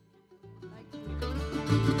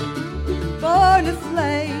a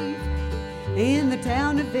slave in the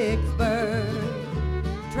town of Vicksburg,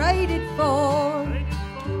 traded for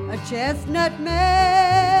a chestnut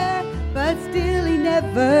mare, but still he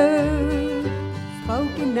never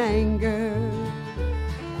spoke in anger,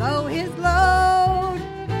 though his load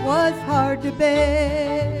was hard to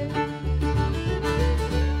bear.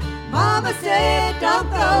 Mama said, don't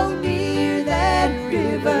go near that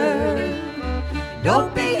river,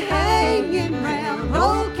 don't be hanging round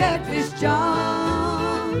old Catfish John.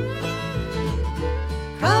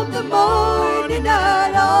 Come the morning,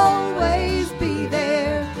 I'll always be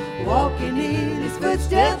there, walking in his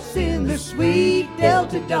footsteps in the sweet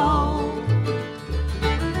Delta dawn.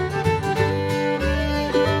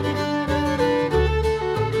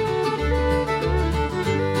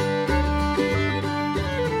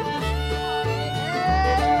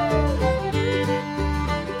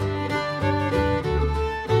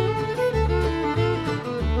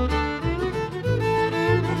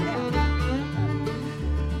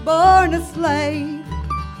 Born a slave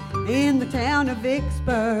in the town of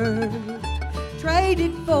Vicksburg,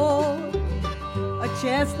 traded for a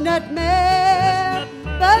chestnut mare,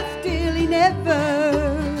 but still he never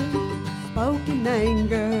spoke in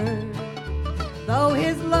anger, though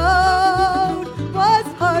his load was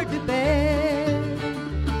hard to bear.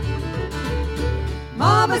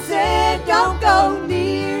 Mama said, don't go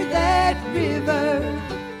near that river,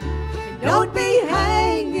 don't be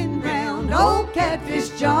hanging round old Catfish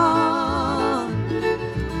John.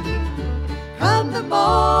 Come the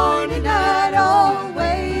morning, I'd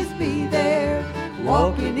always be there,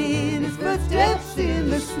 walking in his footsteps in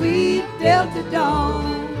the sweet Delta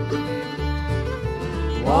dawn.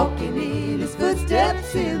 Walking in his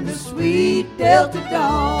footsteps in the sweet Delta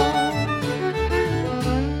dawn.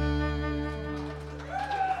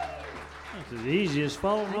 That's as easy as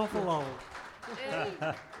falling off a log.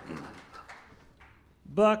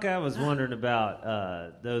 Buck, I was wondering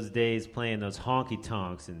about those days playing those honky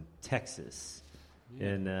tonks in Texas,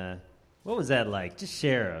 and what was that like? Just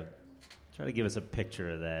try to give us a picture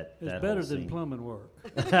of that. It's that better whole than scene. plumbing work,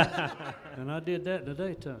 and I did that in the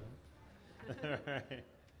daytime. Right.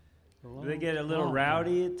 Did they get a little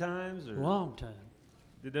rowdy at times? Or Long time.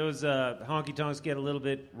 did those honky tonks get a little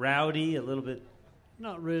bit rowdy? A little bit?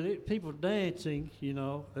 Not really. People dancing, you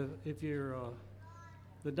know. If you're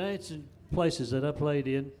the dancing places that I played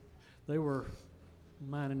in, they were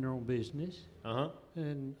minding their own business. Uh-huh.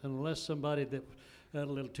 And unless somebody that had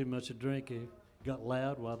a little too much to drink got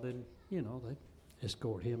loud, well, then, you know, they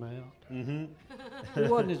escort him out. Mm-hmm. It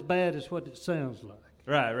wasn't as bad as what it sounds like.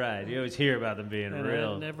 Right. You always hear about them being And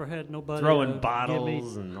real. I never had nobody throwing give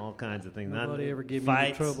bottles me, and all kinds of things. nobody ever gave me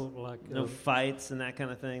fights, trouble like no fights and that kind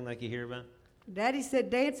of thing like you hear about. Daddy said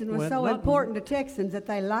dancing was Well, so not- important to Texans that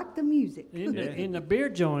they liked the music. in the beer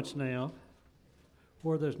joints now,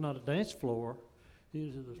 where there's not a dance floor,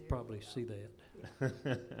 usually they'll probably see that.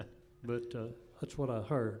 But that's what I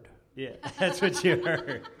heard. Yeah, that's what you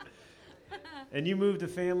heard. And you moved the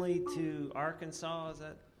family to Arkansas?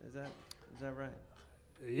 Is that right?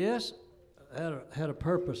 Yes, I had a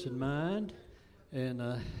purpose in mind,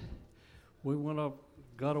 and we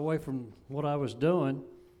got away from what I was doing,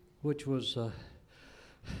 which was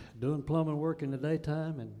doing plumbing work in the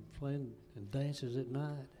daytime and playing and dances at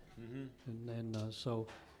night. Mm-hmm. And so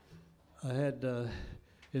I had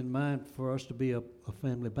in mind for us to be a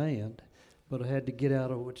family band, but I had to get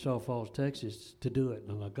out of Wichita Falls, Texas to do it.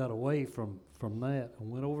 And I got away from that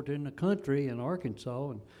and went over to in the country in Arkansas,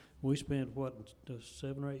 and we spent,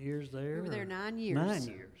 7 or 8 years there? We were there 9 years. 9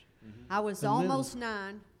 years. I was And almost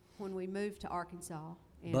 9 when we moved to Arkansas.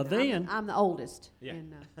 And But then- I'm the oldest. Yeah.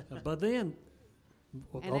 And, But then,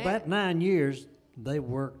 And about 9 years, they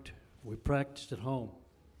worked. We practiced at home.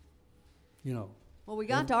 You know. well, we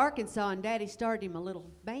got to Arkansas, and Daddy started him a little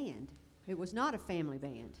band. It was not a family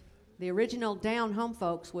band. The original Down Home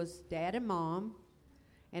folks was Dad and Mom,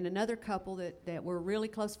 and another couple that were really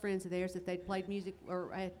close friends of theirs that they'd played music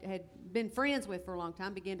or had been friends with for a long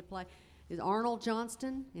time, began to play, is Arnold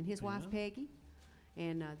Johnston and his wife Peggy.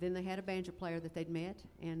 And then they had a banjo player that they'd met.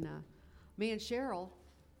 And me and Cheryl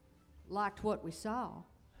liked what we saw.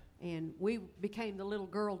 And we became the little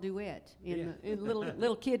girl duet, in the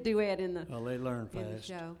little kid duet in the, Well, they learn in the fast.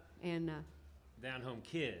 show. And Down Home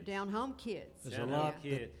Kids. Down Home Kids. There's Down a Home lot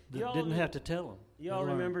Kid. that Y'all didn't have to tell them. Y'all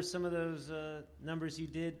remember some of those numbers you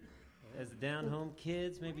did as the Down Home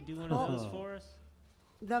Kids? Maybe do one of those for us?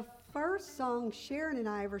 The first song Sharon and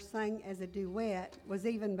I ever sang as a duet was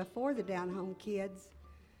even before the Down Home Kids,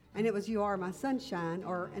 and it was "You Are My Sunshine,"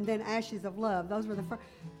 and then "Ashes of Love." Those were the first.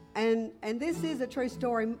 And this is a true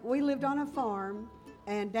story. We lived on a farm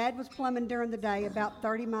and Dad was plumbing during the day about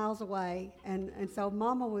 30 miles away, and so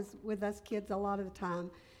Mama was with us kids a lot of the time.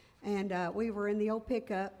 And we were in the old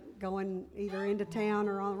pickup going either into town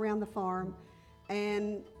or around the farm.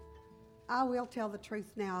 And I will tell the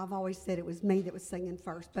truth now. I've always said it was me that was singing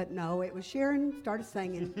first, but no, it was Sharon started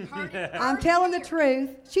singing. I'm telling the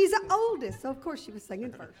truth. She's the oldest, so of course she was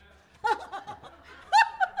singing first.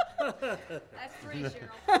 That's 3,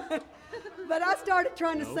 Cheryl. But I started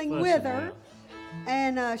trying to sing with her.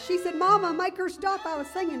 And she said, Mama, make her stop. I was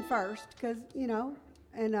singing first because,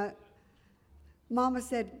 and Mama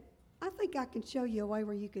said, I think I can show you a way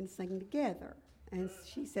where you can sing together. And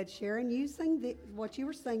she said, Sharon, you sing what you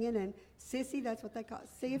were singing, and Sissy, that's what they call it.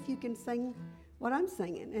 See if you can sing what I'm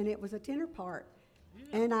singing. And it was a tenor part.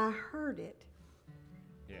 Yeah. And I heard it.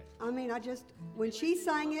 Yeah. I mean, when she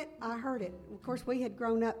sang it, I heard it. Of course, we had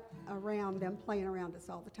grown up around them, playing around us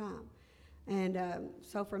all the time. And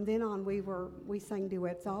so from then on, we sang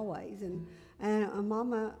duets always. And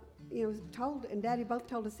Mama, told, and Daddy both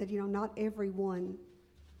told us that, not everyone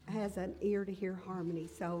has an ear to hear harmony.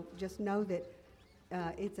 So just know that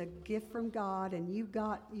it's a gift from God, and you've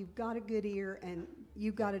got a good ear, and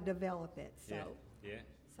you've got to develop it. So, yeah.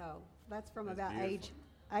 So that's from about beautiful. age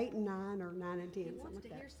 8 and 9 or 9 and 10, He something wants like to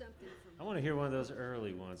that. hear something from I want to hear one of those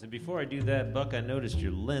early ones. And before I do that, Buck, I noticed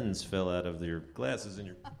your lens fell out of your glasses and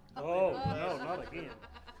your... Oh, no, not again.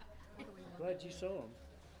 Glad you saw them.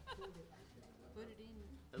 Put it in.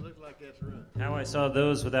 It looks like that's right. How I saw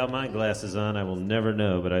those without my glasses on, I will never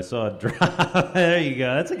know, but I saw it drop. There you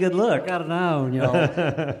go. That's a good look. Got an eye on y'all.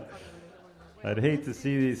 I'd hate to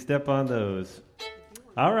see you step on those.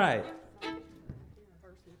 All right.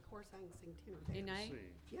 Of course, I can sing tenor. In A?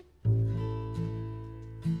 Yep.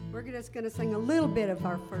 We're just going to sing a little bit of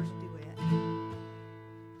our first duet.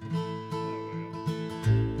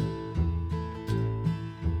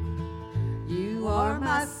 You are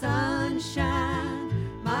my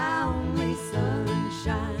sunshine, my only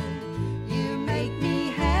sunshine. You make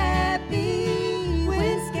me happy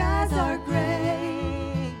when skies are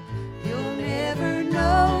gray. You'll never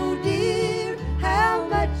know, dear, how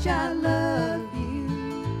much I love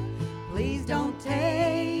you. Please don't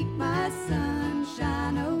take my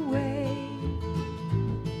sunshine away.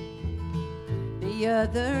 The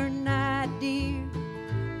other night, dear,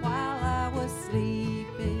 while I was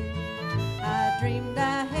sleeping, I dreamed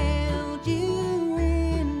I held you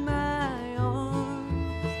in my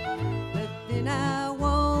arms. But then I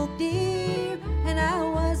woke, dear, and I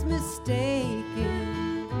was mistaken.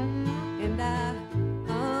 And I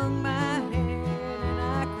hung my head and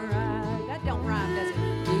I cried. That don't rhyme, does it?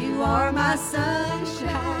 You are my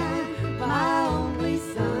sunshine, my only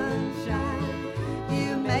sunshine.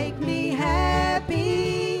 You make me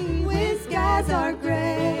happy when skies are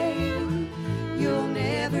gray. You'll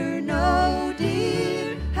never know,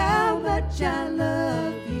 dear, how much I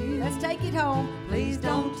love you. Let's take it home. Please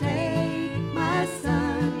don't take my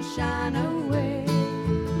sunshine away.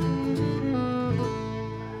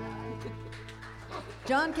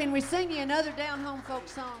 John, can we sing you another down-home folk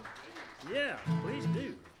song? Yeah, please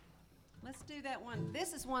do. Let's do that one.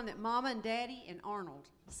 This is one that Mama and Daddy and Arnold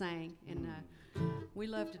sang, and we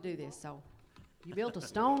love to do this. So you built a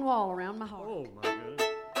stone wall around my heart. Oh, my goodness.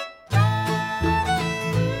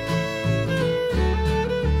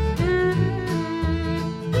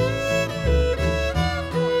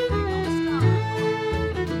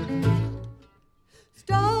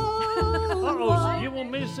 Stone. So you want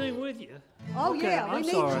me to sing with you? Oh, Okay, yeah, we I'm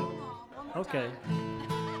need sorry. you. Okay.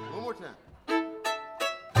 One more time.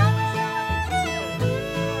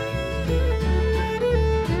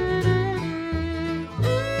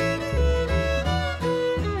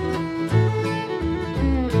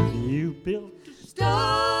 You built a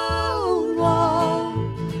Stone wall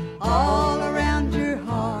all around your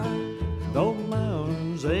heart. Though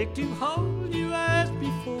mountains ache to hold you as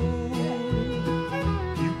before.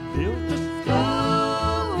 You built a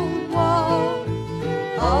Stone wall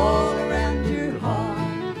all around your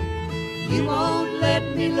heart. You won't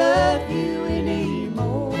let me love you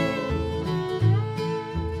anymore.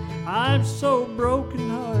 I'm so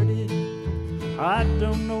broken-hearted, I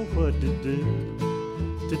don't know what to do.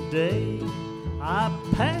 Today, I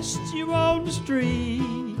passed you on the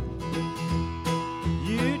street.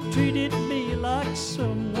 You treated me like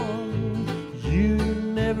someone you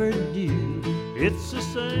never knew. It's the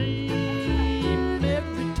same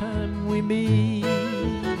every time we meet.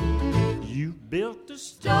 You built a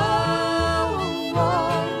Stone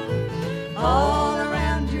wall all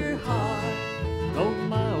around your heart. though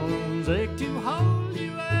mountains ache to hold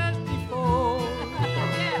you as before.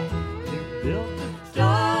 You built a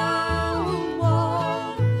Stone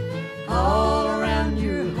wall all around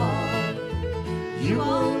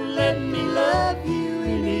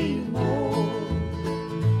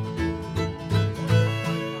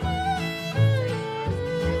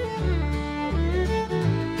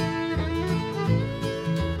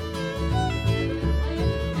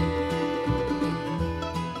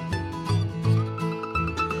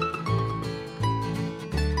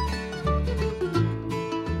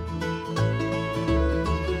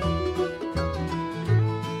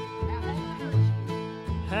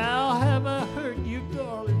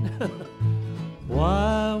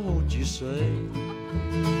say,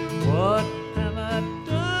 what have I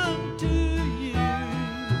done to you?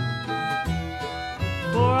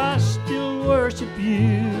 For I still worship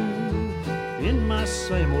you in my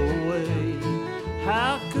same old way.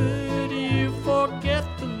 How could you forget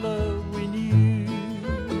the love we knew?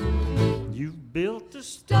 You built a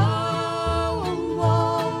stone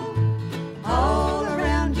wall all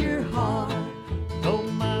around your heart. Though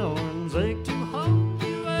my arms ache to hold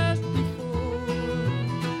you as before,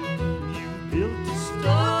 you built a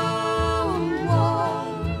stone wall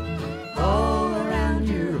all around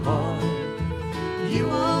your heart. You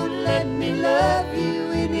won't let me love you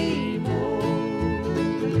anymore.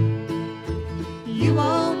 You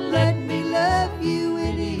won't let me love you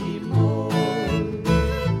anymore.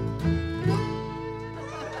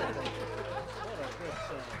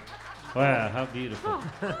 Wow, how beautiful.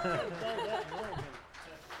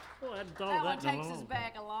 That one takes us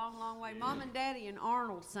back a long, long way. Mom and Daddy and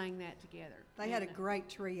Arnold sang that together. They had a great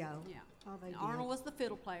trio. Yeah. Oh, they And did. Arnold was the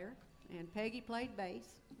fiddle player, and Peggy played bass,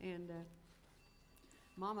 and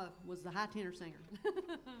Mama was the high tenor singer.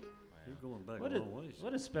 You're going back What a a, long ways.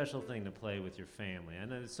 what a special thing to play with your family. I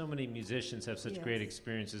know that so many musicians have such Yes. great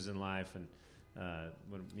experiences in life and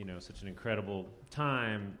such an incredible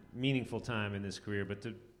time, meaningful time in this career, but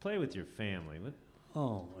to play with your family.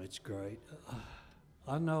 Oh, it's great.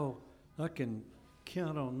 I know I can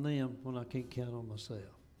count on them when I can't count on myself.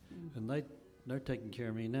 And they're taking care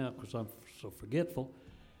of me now because I'm so forgetful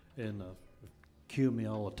and cue me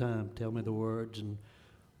all the time, tell me the words and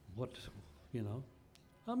what,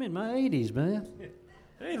 I'm in my 80s, man.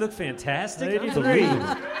 Hey, you look fantastic. 83.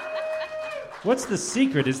 Unbelievable. What's the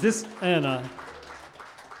secret? Is this... And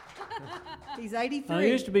He's 83. I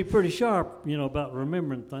used to be pretty sharp, about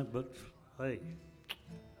remembering things, but hey,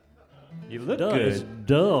 You look it's good.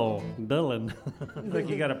 dulling. Like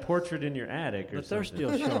you got a portrait in your attic or But they're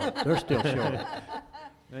something. still sharp. They're still sharp.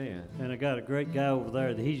 Oh, yeah. And I got a great guy over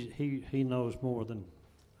there that he knows more than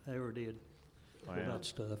I ever did Wow. about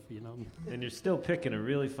stuff, And you're still picking a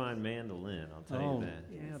really fine mandolin, I'll tell you that.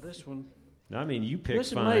 yeah, this one. No, I mean, you picked This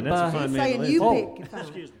is fine. made That's a by- fine He's saying mandolin. you Oh, pick.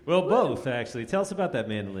 excuse me. Well, both, actually. Tell us about that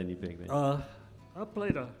mandolin you picked. Man. I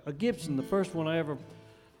played a Gibson, the first one I ever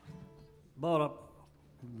bought up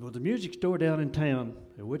with a music store down in town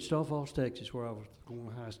in Wichita Falls, Texas, where I was going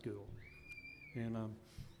to high school. And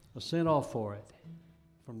I sent off for it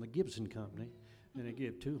from the Gibson Company, and they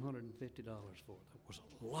gave $250 for it. That was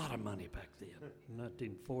a lot of money back then,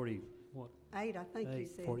 1940, what? 8, I think you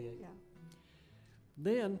said. 48. Yeah.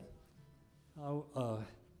 Then I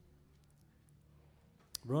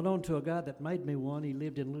run on to a guy that made me one. He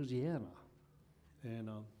lived in Louisiana, and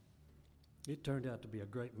it turned out to be a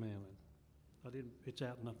great mandolin. It's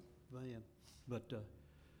out in the van, but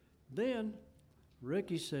then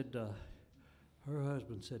Ricky said, her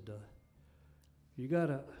husband said, you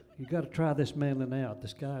gotta try this mandolin out.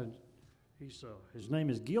 This guy, his name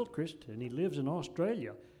is Gilchrist, and he lives in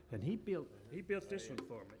Australia, and he built this one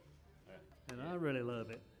for me, and I really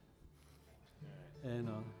love it. And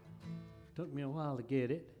took me a while to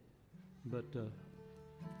get it, but the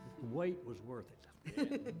wait was worth it.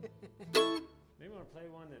 Maybe want to play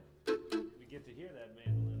one that we get to hear that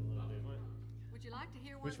mandolin a little bit. Would you like to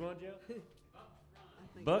hear one? Which one, Joe?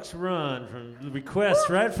 Buck's Run from request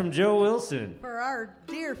right from Joe Wilson. For our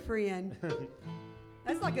dear friend.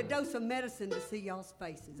 That's like a dose of medicine to see y'all's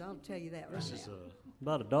faces. I'll tell you that right This now. is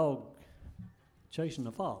about a dog chasing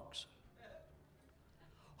a fox.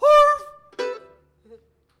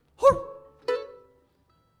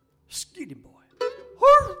 Skinny boy.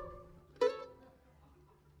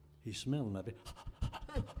 He's smelling of it.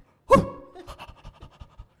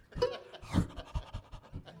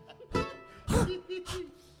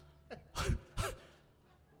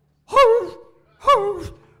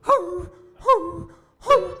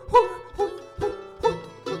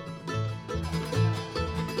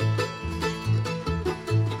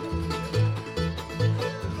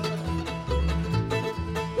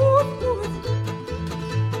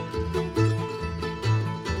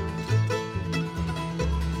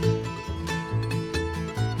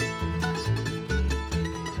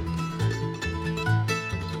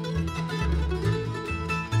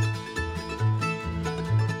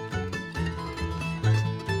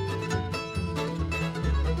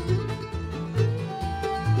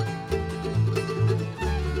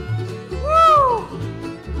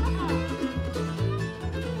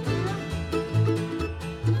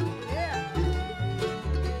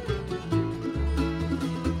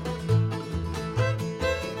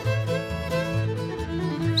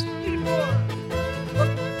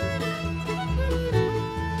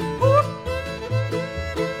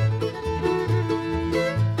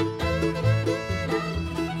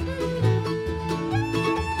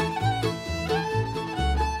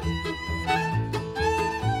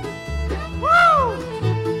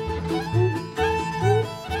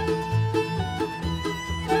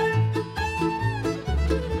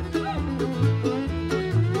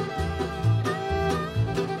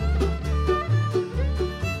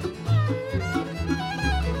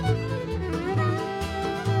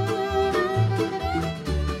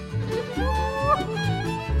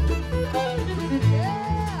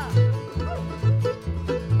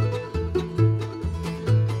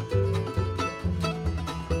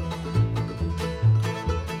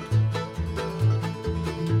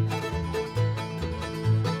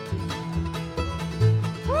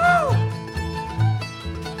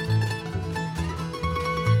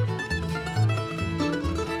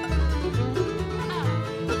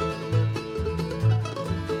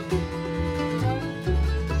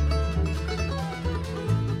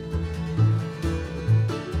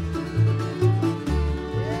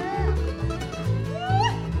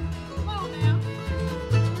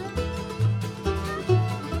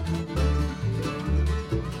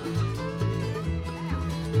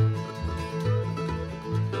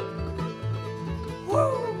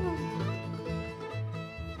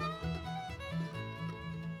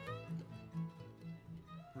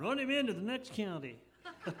 him into the next county.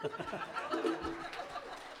 I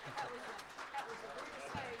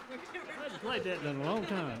haven't played that in a long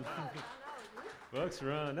time. Bucks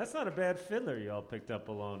Run. That's not a bad fiddler y'all picked up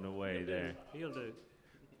along the way there. He'll do.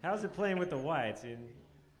 How's it playing with the Whites?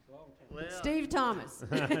 Well, Steve Thomas.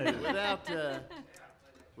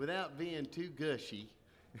 without being too gushy,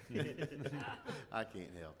 I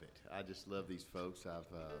can't help it. I just love these folks.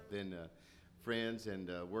 I've been friends and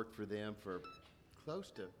worked for them for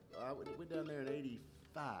close to, I went down there in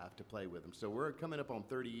 85 to play with them. So we're coming up on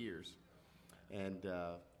 30 years. And,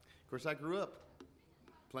 of course, I grew up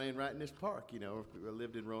playing right in this park. You know, I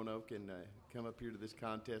lived in Roanoke and come up here to this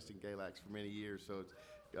contest in Galax for many years. So it's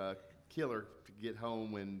killer to get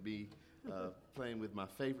home and be playing with my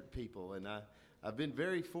favorite people. And I've been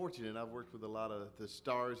very fortunate. I've worked with a lot of the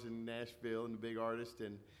stars in Nashville and the big artists.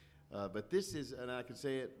 And but this is, and I can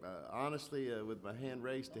say it honestly with my hand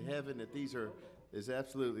raised to heaven, that is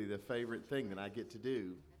absolutely the favorite thing that I get to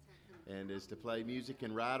do, and is to play music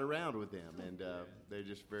and ride around with them. And they're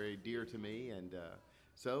just very dear to me. And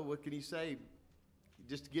so what can you say?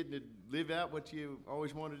 Just getting to live out what you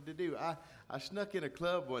always wanted to do. I snuck in a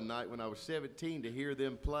club one night when I was 17 to hear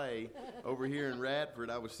them play over here in Radford.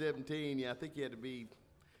 I was 17. Yeah, I think you had to be,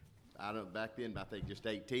 I don't know, back then I think just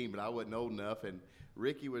 18, but I wasn't old enough. And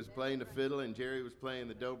Ricky was playing the fiddle and Jerry was playing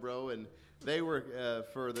the dobro. And they were,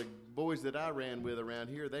 for the boys that I ran with around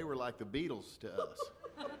here, they were like the Beatles to us.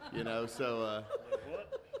 You know, so,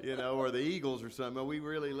 you know, or the Eagles or something. We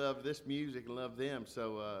really loved this music and loved them.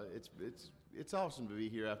 So it's awesome to be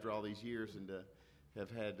here after all these years and to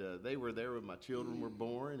have had. They were there when my children were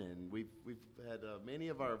born, and we've had many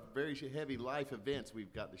of our very heavy life events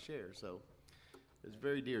we've got to share. So it's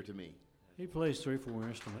very dear to me. He plays 3-4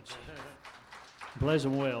 instruments. Plays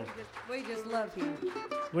them well. We just love him.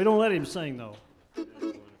 We don't let him sing though.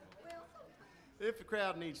 If the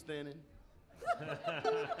crowd needs thinning. That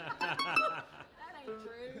ain't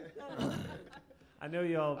true. I know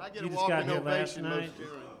y'all. I You just got here last night.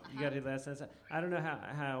 You got here last night. I don't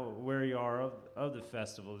know where you are of the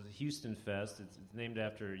festival. It's HoustonFest. It's named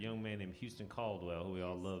after a young man named Houston Caldwell, who we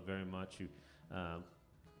all love very much, who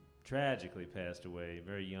tragically passed away at a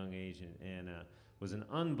very young age, and was an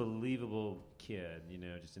unbelievable kid, you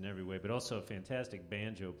know, just in every way, but also a fantastic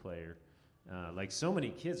banjo player. Like so many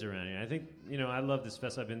kids around here. I think, you know, I love this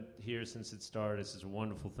fest. I've been here since it started. This is a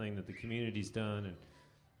wonderful thing that the community's done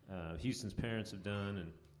and Houston's parents have done,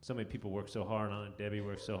 and so many people work so hard on it. Debbie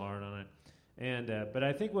works so hard on it. And but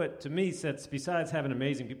I think what, to me, sets, besides having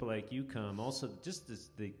amazing people like you come, also just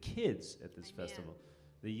the kids at this festival,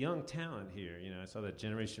 the young talent here. You know, I saw that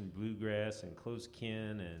Generation Bluegrass and Close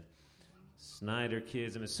Kin and Snyder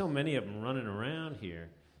kids. I mean, so many of them running around here.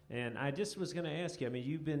 And I just was going to ask you, I mean,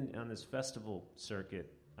 you've been on this festival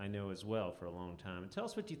circuit, I know, as well, for a long time. And tell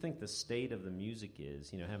us what you think the state of the music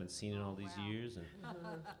is, you know, haven't seen it all these years. And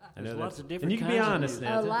I know lots of different and you can be kinds of honest music.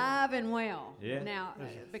 now. Alive and well. Yeah. Now,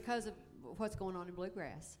 because of what's going on in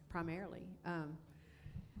bluegrass, primarily,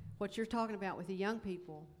 what you're talking about with the young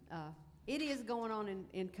people, it is going on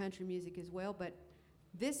in country music as well, but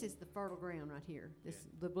this is the fertile ground right here,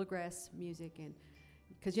 the bluegrass music, and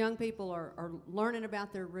because young people are learning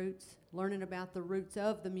about their roots, learning about the roots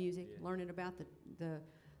of the music, learning about the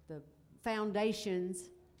foundations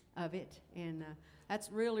of it, and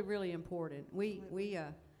that's really, really important. We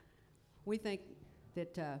think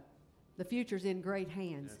that the future's in great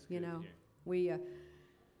hands. That's you good to know, hear. we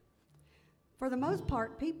For the most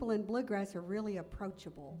part, people in bluegrass are really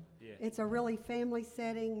approachable. Yeah. It's a really family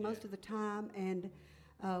setting most of the time, and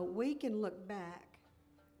we can look back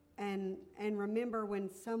and remember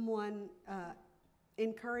when someone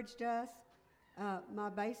encouraged us. My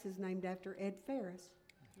bass is named after Ed Ferris.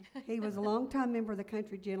 He was a longtime member of the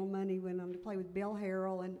Country Gentlemen. He went on to play with Bill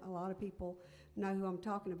Harrell, and a lot of people know who I'm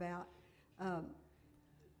talking about.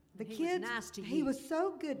 The He was kids, nice to he you. was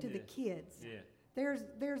so good to the kids. Yeah.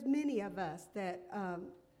 There's many of us that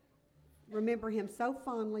remember him so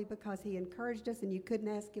fondly because he encouraged us, and you couldn't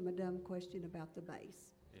ask him a dumb question about the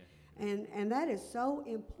bass. Yeah. And that is so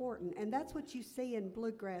important, and that's what you see in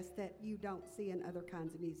bluegrass that you don't see in other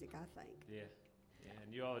kinds of music, I think. Yeah. Yeah.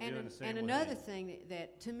 And you all are doing the same And way. another thing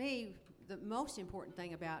that to me, the most important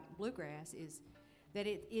thing about bluegrass is that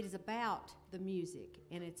it is about the music,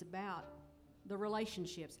 and it's about the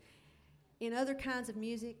relationships. In other kinds of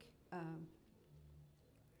music,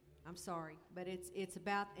 I'm sorry, but it's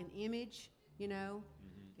about an image, you know.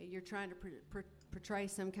 Mm-hmm. You're trying to portray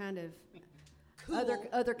some kind of Cool.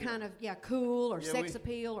 other kind of cool or Yeah, sex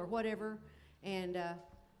appeal or whatever, and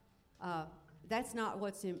that's not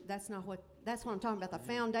what I'm talking about. The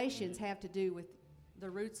foundations have to do with the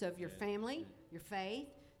roots of your family, your faith,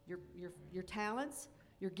 your talents,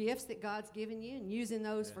 your gifts that God's given you, and using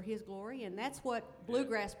those for His glory. And that's what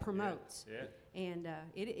bluegrass promotes. Yeah. And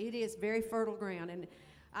it is very fertile ground. And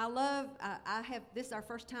I have, this is our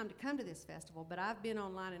first time to come to this festival, but I've been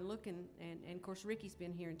online and looking, and of course Ricky's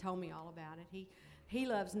been here and told me all about it. He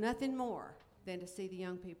loves nothing more than to see the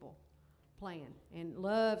young people playing, and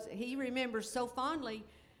he remembers so fondly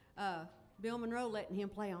Bill Monroe letting him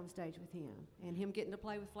play on stage with him, and him getting to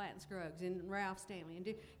play with Flatt and Scruggs and Ralph Stanley, and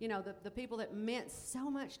the people that meant so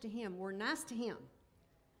much to him were nice to him.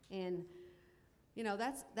 And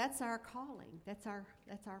that's our calling. That's our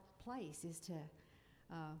place, is to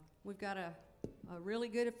we've got a really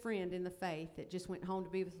good friend in the faith that just went home to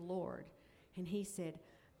be with the Lord, and he said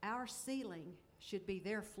our ceiling should be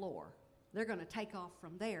their floor. They're going to take off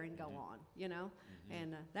from there and go on,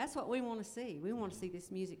 and that's what we want to see. We want to see this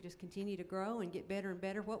music just continue to grow and get better and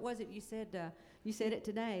better. What was it you said? You said it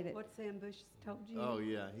today. That What Sam Bush told you? Oh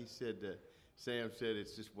yeah, he said. Sam said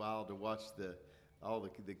it's just wild to watch all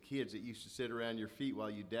the kids that used to sit around your feet while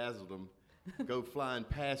you dazzled them go flying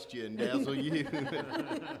past you and dazzle you.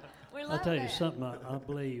 I'll tell you something I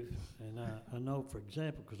believe, and I know, for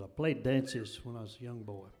example, because I played dances when I was a young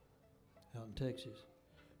boy out in Texas.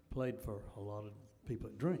 Played for a lot of people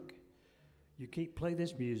that drink. You can't play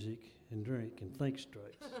this music and drink and think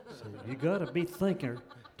straight. So you got to be thinker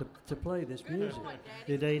to play this music.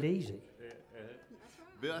 It ain't easy.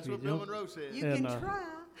 That's what Bill Monroe said. You can try.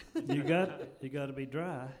 you got to be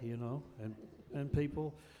dry, and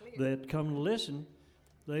people that come to listen,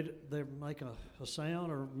 they make a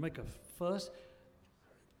sound or make a fuss.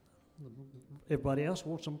 Everybody else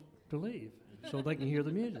wants them to leave so they can hear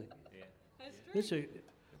the music.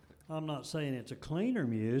 I'm not saying it's a cleaner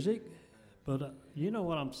music, but you know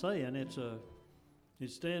what I'm saying. It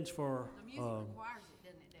stands for. The music requires it,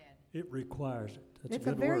 doesn't it, Dad? It requires it. That's It's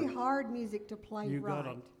a good very word. hard music to play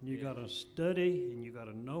right. You gotta study, and you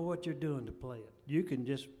gotta know what you're doing to play it. You can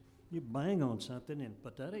just you bang on something,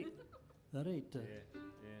 but that ain't.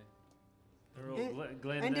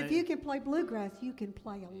 Glenn And if you can play bluegrass, you can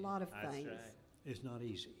play a lot of things. Right. It's not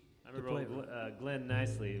easy. I remember Glenn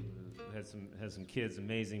Nicely has some kids,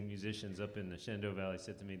 amazing musicians up in the Shenandoah Valley,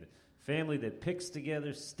 said to me, the family that picks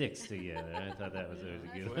together sticks together. I thought that was a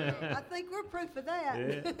good one. I think we're proof of that.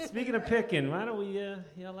 Yeah. Speaking of picking, why don't we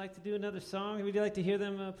y'all like to do another song? Would you like to hear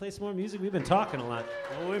them play some more music? We've been talking a lot.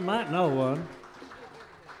 Well, we might know one.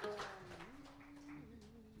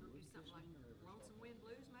 Something like Lonesome Wind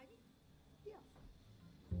Blues, maybe? Yeah.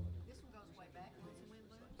 This one goes way back, Lonesome Wind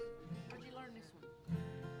Blues. Where'd you learn this one?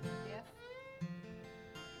 Jeff?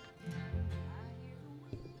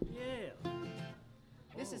 Yeah.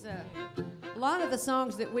 This is a lot of the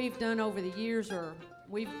songs that we've done over the years, or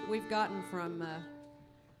we've gotten from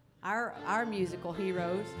our musical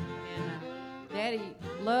heroes. And Daddy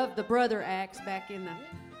loved the brother acts back in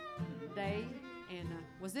the day. And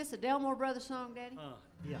was this a Delmore Brothers song, Daddy?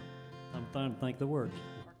 Yeah. I'm trying to think the words.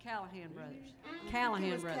 Or Callahan Brothers?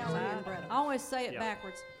 Callahan Brothers. Callahan Brothers. I always say it Yeah.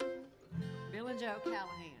 backwards. Bill and Joe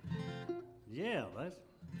Callahan. Yeah,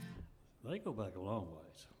 they go back a long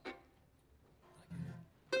ways.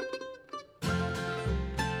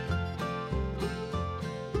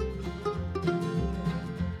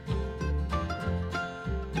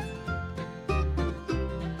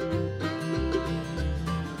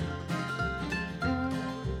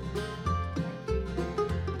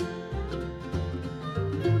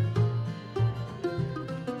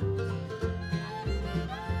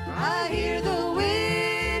 I hear the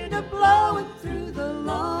wind a-blowing through the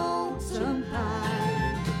lonesome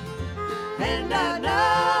pine, and I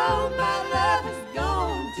know my love is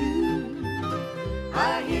gone too.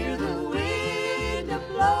 I hear the wind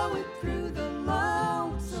a-blowing through the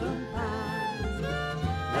lonesome pine.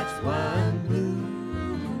 That's why I'm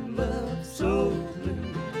blue, love so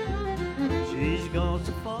blue. She's gone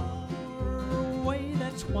so far away,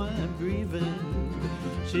 that's why I'm grieving.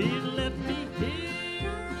 She left me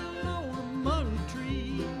here alone among the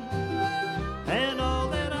trees, and all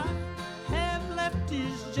that I have left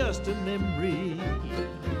is just a memory.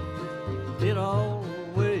 It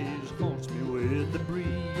always haunts me with the breeze.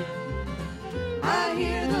 I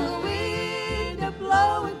hear the wind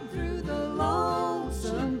a-blowing through the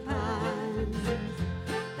lonesome pines,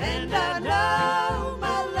 and I know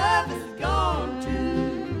my love is gone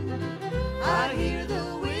too. I hear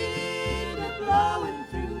the wind a-blowing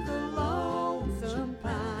through the lonesome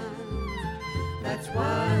pines. That's why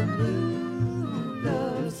I'm blue,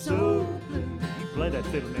 love so blue. You play that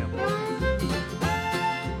fiddle now, boy.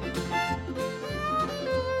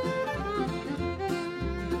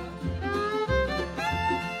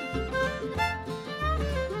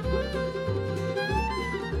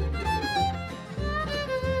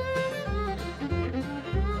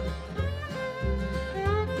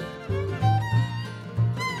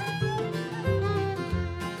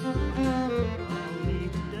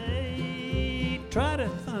 try to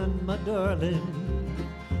find my darling.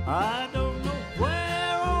 I don't know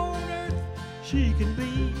where on earth she can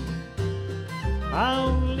be. I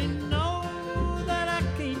only know that I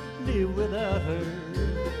can't live without her.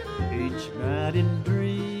 Each night in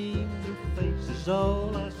dreams, her face is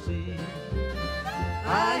all I see.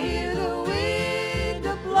 I hear the wind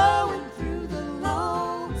blowing through the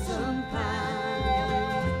lonesome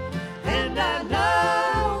pine, and I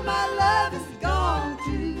know my love is gone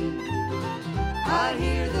too. I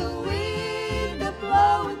hear the wind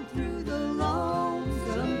blowing through the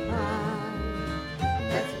lonesome pine.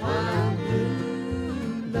 That's why I'm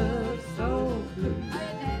blue, love so blue.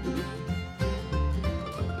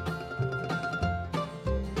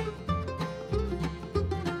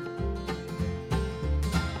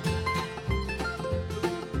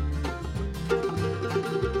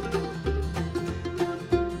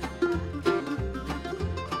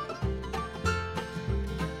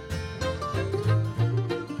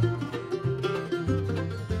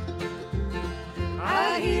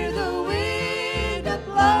 I hear the wind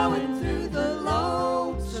blowing through the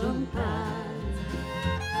lonesome pines,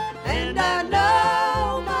 and I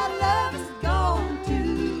know my love is gone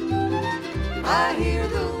too. I hear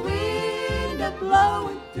the wind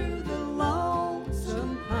blowing through the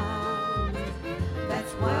lonesome pines.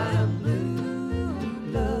 That's why I'm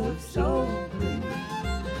blue, love so blue.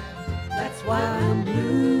 That's why I'm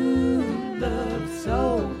blue, love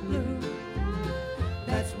so blue.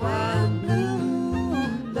 That's why I'm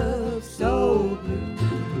blue, love so blue.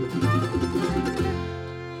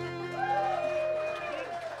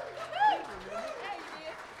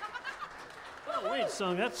 Oh, we ain't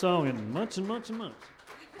sung that song in months and months and months.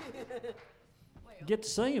 Get to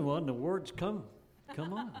singing one, the words come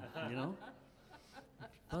on, you know.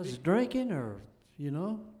 I was drinking or, you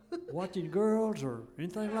know, watching girls or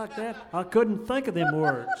anything like that. I couldn't think of them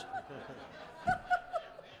words.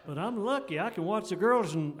 But I'm lucky. I can watch the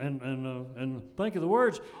girls and think of the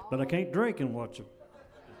words, but I can't drink and watch them.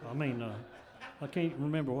 I mean, I can't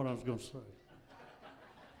remember what I was going to say.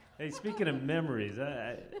 Hey, speaking of memories,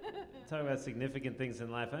 I talk about significant things in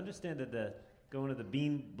life. I understand that going to the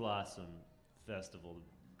Bean Blossom Festival,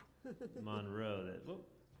 Monroe.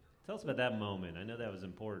 Tell us about that moment. I know that was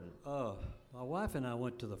important. My wife and I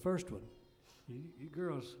went to the first one. You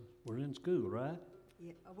girls were in school, right?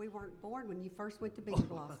 Yeah, we weren't born when you first went to Bean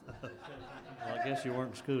Blossom. Well, I guess you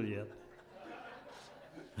weren't in school yet.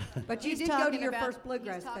 But you He's did go to talking your about- first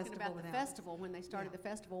bluegrass he's talking festival. about the without- festival when they started the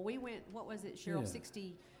festival. We went, what was it, Cheryl, Yeah.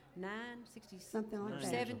 69, 60, Something like that.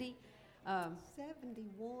 70?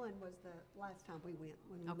 71 was the last time we went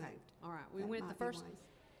when we Okay, moved. all right. We That went the might be first, wise.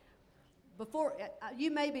 before, you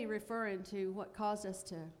may be referring to what caused us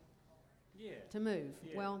to move.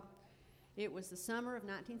 Yeah. Well, it was the summer of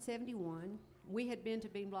 1971. We had been to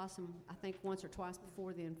Bean Blossom, I think, once or twice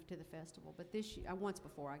before then to the festival, but this year, once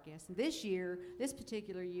before, I guess. And this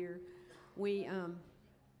particular year, we,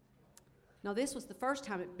 no, this was the first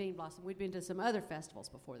time at Bean Blossom. We'd been to some other festivals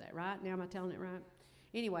before that, right? Now am I telling it right?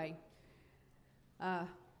 Anyway,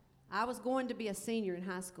 I was going to be a senior in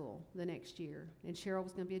high school the next year, and Cheryl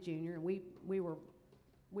was going to be a junior, and we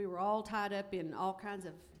were all tied up in all kinds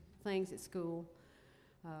of things at school.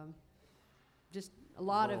 Just a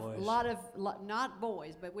lot of not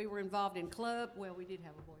boys, but we were involved in club. Well, we did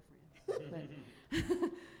have a boyfriend, but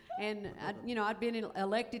and I'd been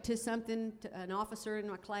elected to something, an officer in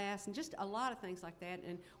my class, and just a lot of things like that.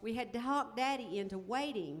 And we had talked Daddy into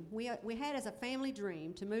waiting. We had as a family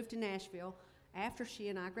dream to move to Nashville after she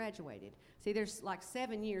and I graduated. See, there's like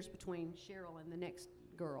 7 years between Cheryl and the next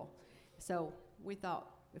girl, so we thought,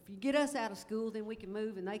 if you get us out of school, then we can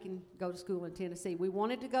move and they can go to school in Tennessee. We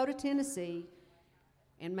wanted to go to Tennessee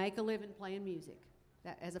and make a living playing music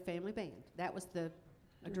as a family band. That was a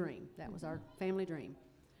dream. That was our family dream.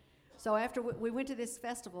 So after we went to this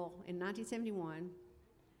festival in 1971,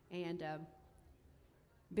 and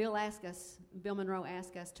Bill Monroe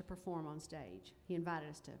asked us to perform on stage. He invited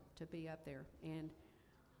us to be up there, and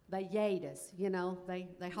they yayed us,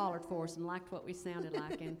 they hollered for us and liked what we sounded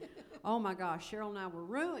like. And oh my gosh, Cheryl and I were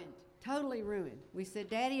ruined, totally ruined. We said,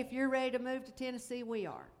 Daddy, if you're ready to move to Tennessee, we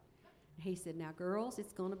are. And he said, now girls,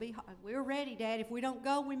 it's going to be hard. We're ready, Dad. If we don't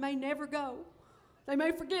go, we may never go. They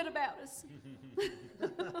may forget about us.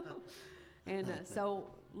 And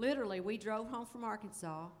so literally we drove home from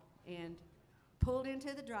Arkansas and pulled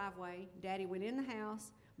into the driveway. Daddy went in the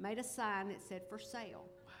house, made a sign that said for sale,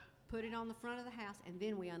 put it on the front of the house, and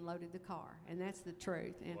then we unloaded the car. And that's the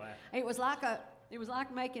truth. And wow. it was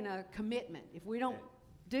like making a commitment. If we don't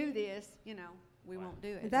do this, we won't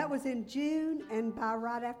do it. That was in June, and by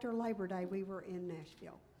right after Labor Day, we were in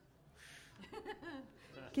Nashville.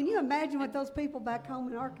 Can you imagine what those people back home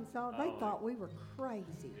in Arkansas, they thought we were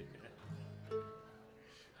crazy.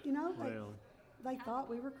 You know, they thought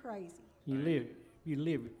we were crazy. You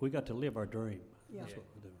live, we got to live our dream. Yeah. That's what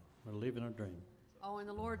we're doing. We're living our dream. Oh, and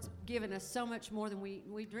the Lord's given us so much more than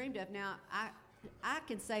we dreamed of. Now, I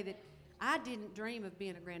can say that I didn't dream of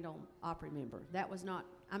being a Grand Ole Opry member. That was not,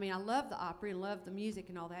 I mean, I love the Opry and love the music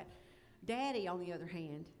and all that. Daddy, on the other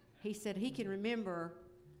hand, he said he can remember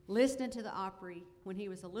listening to the Opry when he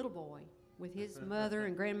was a little boy with his mother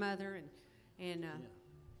and grandmother and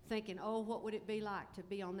thinking, oh, what would it be like to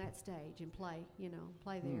be on that stage and play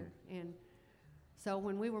there. And so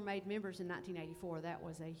when we were made members in 1984, that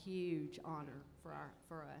was a huge honor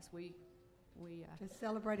for us. We just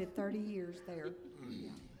celebrated 30 years there.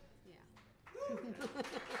 Yeah.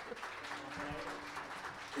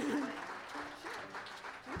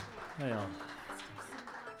 Well,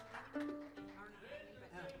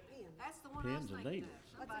 That's the one pins and needles.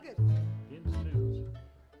 That's good. Pins and needles.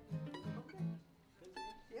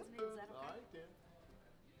 Yep. All right, then.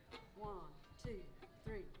 1, 2,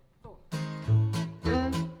 3, 4.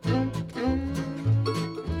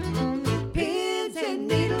 Pins and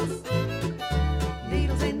needles,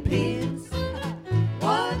 needles and pins.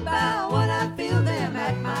 One by one I feel them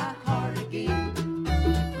at my heart again.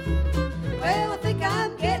 Well, I think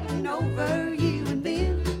I'm getting over you and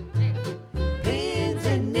them. Pins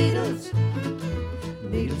and needles,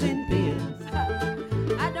 needles and pins.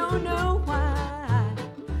 I don't know why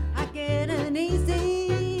I get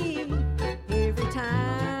uneasy every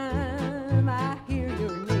time I hear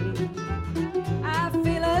your name. I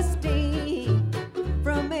feel a sting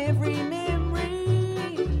from every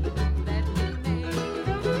memory that we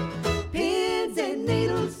made. Pins and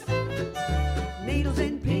needles, needles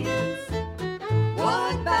and pins.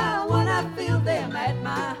 One by one I feel them at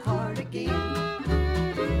my heart again.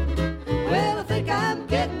 Well, I think I'm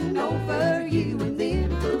getting over you and them.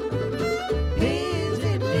 Pins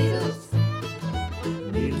and needles,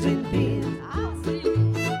 needles and pins. I'll see you.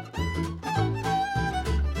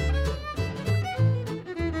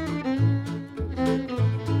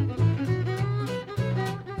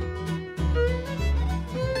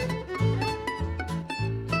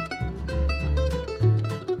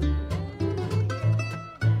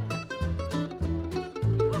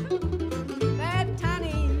 That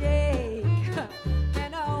tiny ache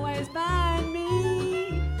can always find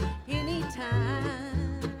me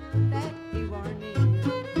anytime that you are near.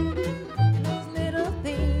 And those little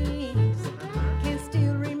things can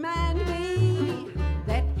still remind me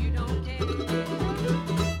that you don't care.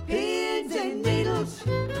 Pins and needles,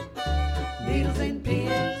 needles and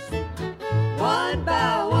pins. One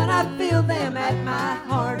by one I feel them at my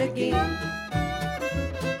heart again.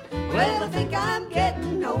 Well, I think I'm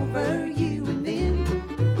getting over you and them.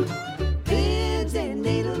 Pins and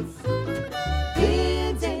needles,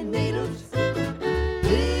 pins and needles,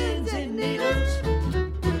 pins and needles,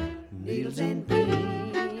 needles and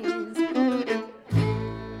pins.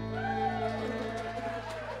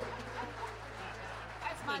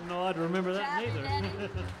 That's my Didn't know I'd remember that Jabby neither. Daddy.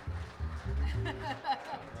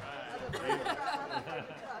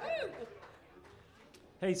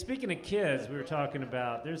 Hey, speaking of kids, we were talking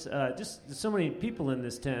about there's just so many people in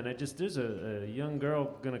this tent. There's a young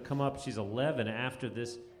girl gonna come up. She's 11 after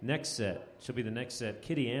this next set. She'll be the next set.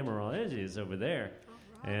 Kitty Amaral, there she is over there,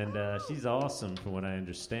 and she's awesome from what I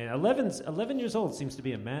understand. 11 years old seems to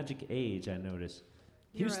be a magic age. I noticed.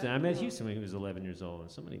 I met Houston when he was 11 years old,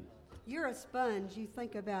 and somebody. You're a sponge. You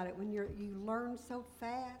think about it when you learn so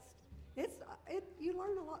fast. You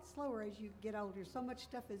learn a lot slower as you get older. So much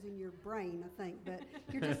stuff is in your brain, I think. But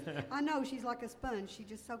you're just. I know she's like a sponge. She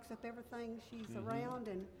just soaks up everything she's around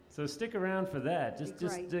and. So stick around for that. Just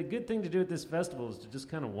a good thing to do at this festival is to just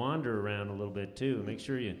kind of wander around a little bit too. Make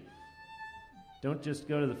sure you don't just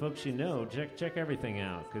go to the folks you know. Check everything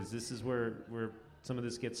out, because this is where some of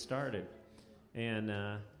this gets started.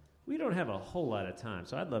 And we don't have a whole lot of time,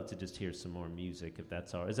 so I'd love to just hear some more music, if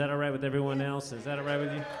that's all right. Is that all right with everyone else? Is that all right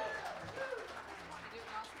with you?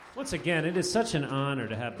 Once again, it is such an honor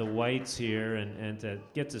to have the Whites here and to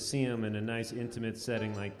get to see them in a nice, intimate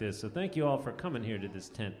setting like this. So thank you all for coming here to this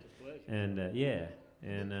tent. And,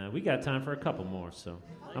 we got time for a couple more, so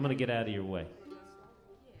I'm going to get out of your way.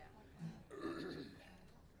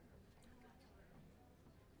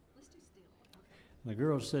 The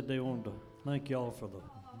girls said they wanted to thank y'all for the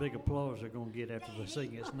big applause they're going to get after they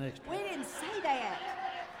sing this next We one. didn't say that.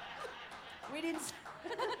 We didn't say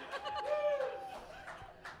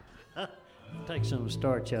Take some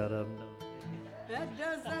starch out of them. That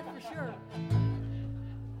does that for sure.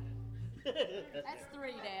 That's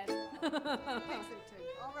 3, Dad. Fix it too.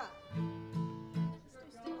 All right.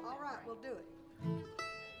 right, we'll do it.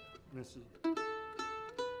 This is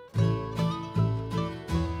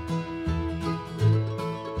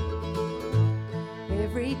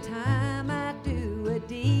Every time I do a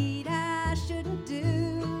deed I shouldn't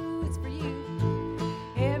do, it's for you.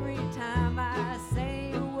 Every time I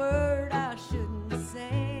say a word I shouldn't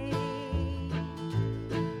say,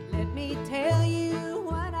 let me tell you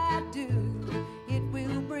what I do, it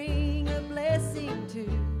will bring a blessing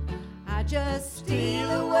too. I just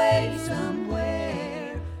steal away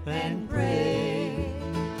somewhere and pray.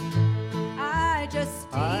 I just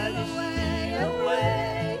steal away,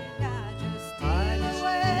 away. I just steal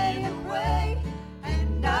away and pray.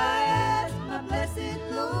 And I ask my blessed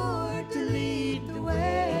Lord to lead the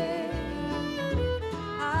way.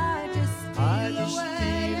 I just steal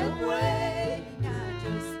away, away. I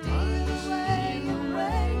just steal away,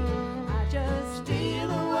 away. I just steal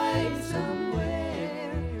away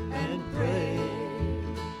somewhere and pray.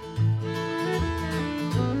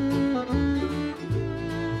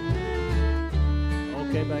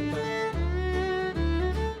 okay back there.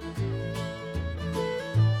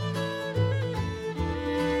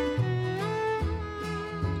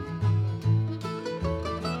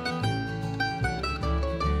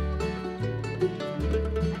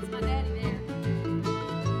 That's my daddy there.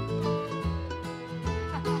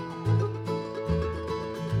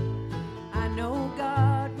 I know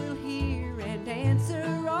God will hear and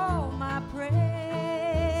answer all my prayers,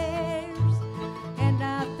 and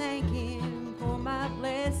I thank Him for my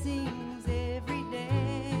blessings every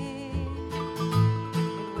day.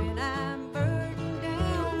 And when I'm burdened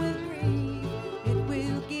down with grief, it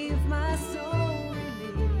will give my soul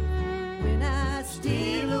relief when I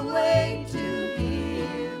steal away to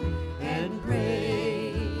Him and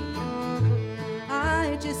pray.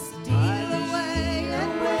 I just steal away,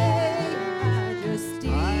 away. I just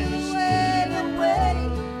steal away, away.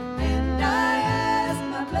 And I ask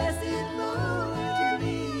my blessed Lord to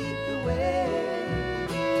lead the way.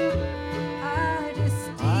 I just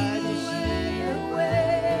steal away,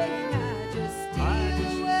 away. I just steal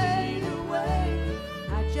away, away.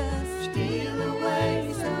 I just steal away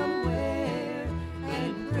somewhere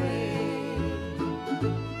and pray.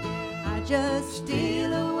 I just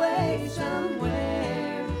steal away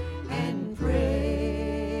somewhere and pray.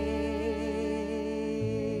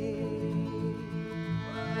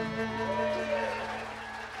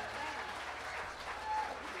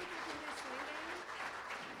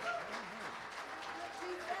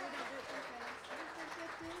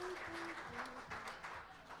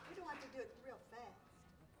 You don't have to do it real fast.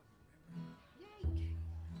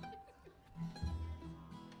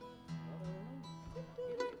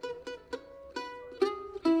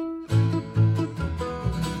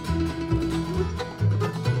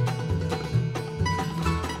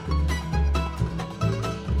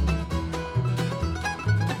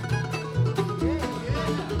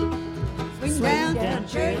 Swing down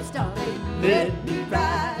church, stop and let me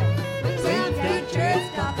ride. Swing down church,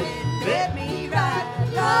 stop and let me ride.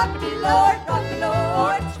 Rock me, Lord,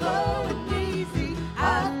 slow and easy.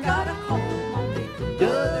 I've got a home on the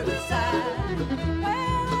other side.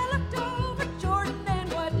 Well, I looked over Jordan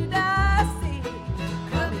and what did I see?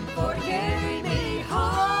 Coming for to carry me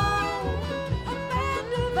home. A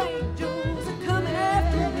band of angels are coming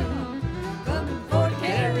after me, coming for to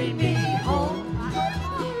carry me home.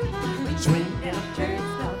 Swing down church,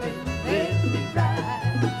 stop and let me ride.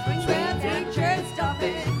 Swing down church, stop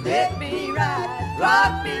and let me ride.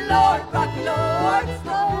 Rock me, Lord,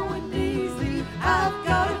 slow and easy. I've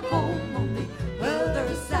got a home on the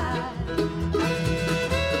other side.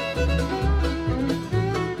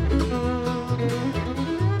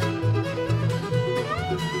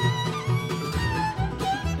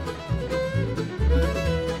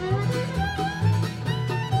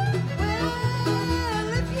 Well,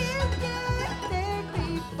 if you get there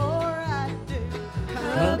before I do,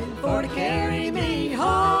 coming for to carry me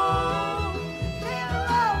home. Tell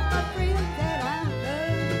all my friends that I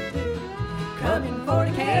love you, coming for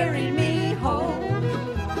to carry me home.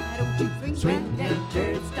 Why don't you swing down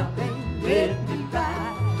church, stop and let me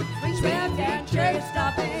ride? Swing down church,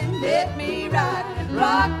 stop and let me ride.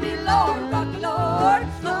 Rock me, Lord,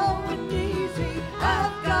 slow and easy.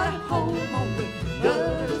 I've got a home on the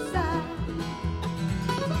other side.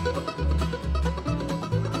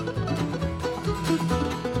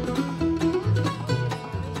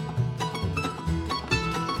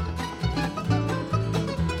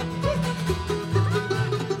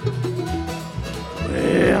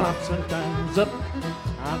 Well, I'm sometimes up,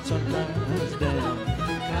 I'm sometimes down.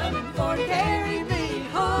 Coming for to carry me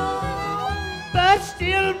home. But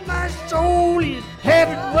still my soul is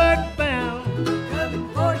heavenward bound. Coming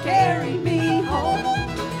for to carry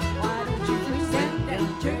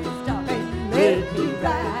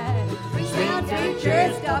ride. Sound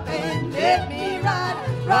teacher, stop and let me ride.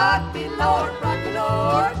 Rock me, Lord,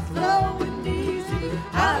 slow and easy.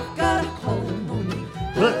 I've got a home on the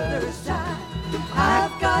other side.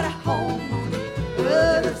 I've got a home on the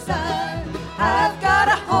other side. I've got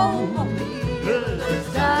a home on the other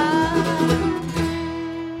side.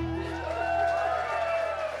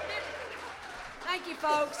 Thank you,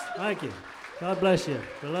 folks. Thank you. God bless you.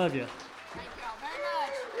 We love you. Thank y'all very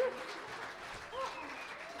much.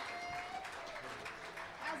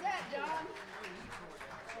 How's that, John?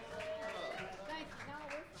 Thank you.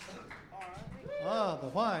 The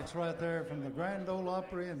Whites right there from the Grand Ole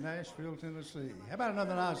Opry in Nashville, Tennessee. How about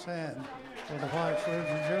another nice hand for the Whites, ladies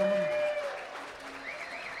and gentlemen?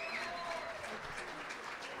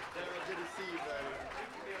 Good to see you,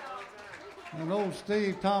 buddy. And old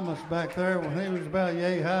Steve Thomas back there, when he was about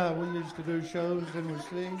yay high, we used to do shows, didn't we,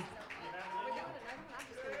 Steve?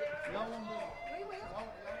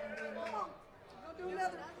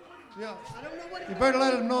 Yeah. You better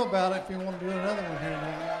let him know about it if you want to do another one here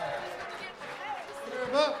now. Here,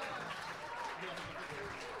 Buck.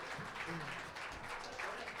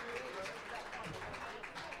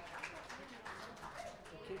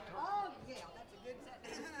 Oh, yeah, that's a good set.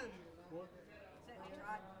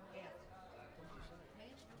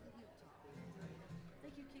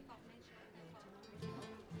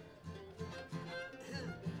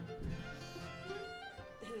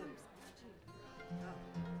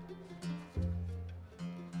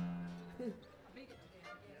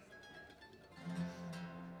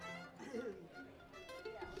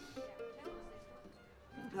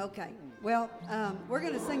 Okay, well, we're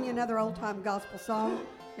going to sing you another old-time gospel song.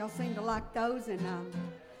 Y'all seem to like those, and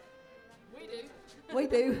we do. We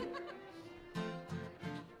do.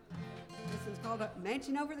 This one's called A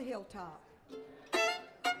Mansion Over the Hilltop.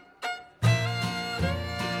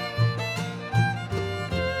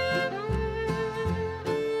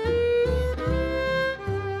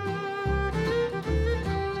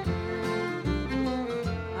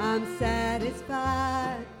 I'm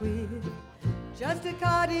satisfied with just a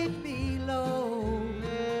cottage below,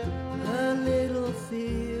 a little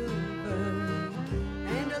silver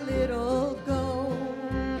and a little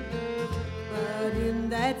gold. But in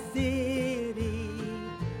that city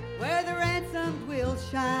where the ransomed will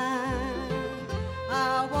shine,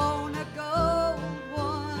 I want a gold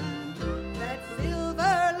one, that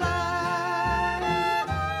silver line.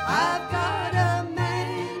 I've got a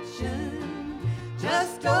mansion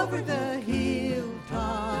just over the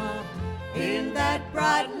hilltop, in that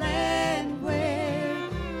bright land where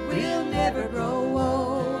we'll never grow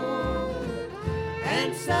old.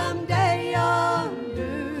 And someday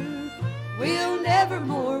yonder we'll never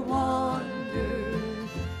more wander,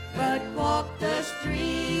 but walk the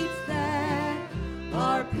streets that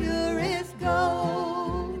are pure as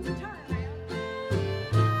gold.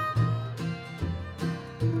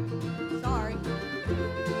 Sorry.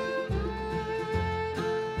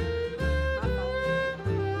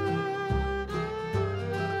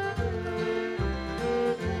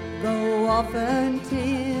 Though often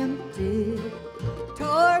tempted,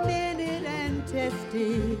 tormented and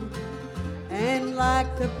tested, and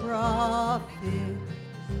like the prophet,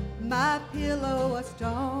 my pillow a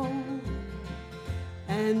stone.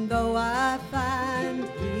 And though I find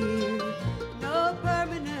here no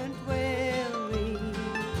permanent dwelling,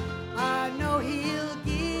 I know He'll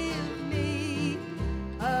give me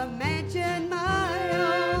a mansion my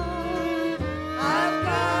own. I've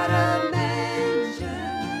got a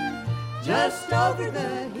mansion just over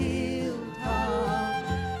the hilltop,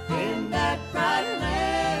 in that bright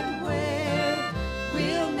land where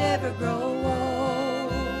we'll never grow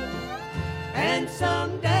old. And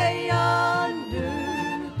someday yonder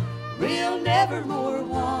we'll never more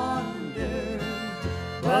wander,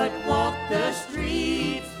 but walk the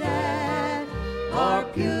streets that are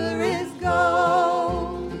pure as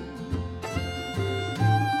gold.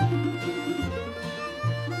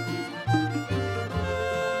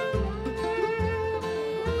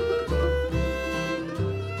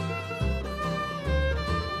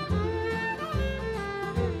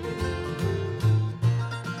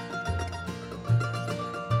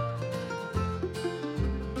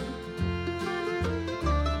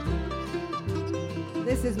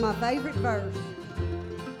 This is my favorite verse.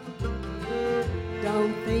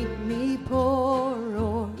 Don't think me poor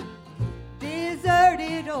or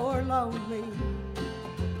deserted or lonely.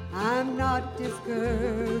 I'm not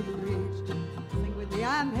discouraged. Sing with me,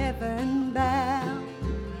 I'm heaven bound.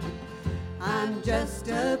 I'm just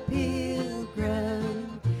a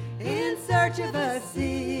pilgrim in search of a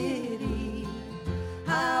city.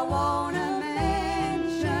 I want a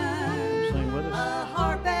mansion, Sing with us. a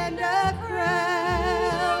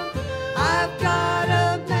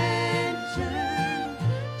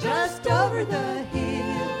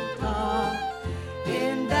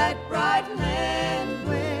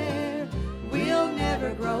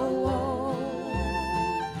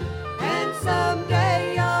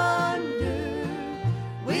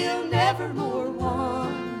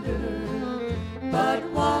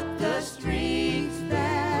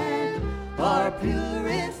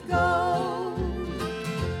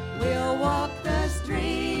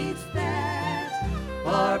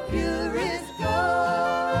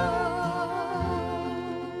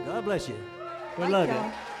bless you. We Thank love y'all.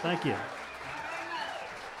 you. Thank you.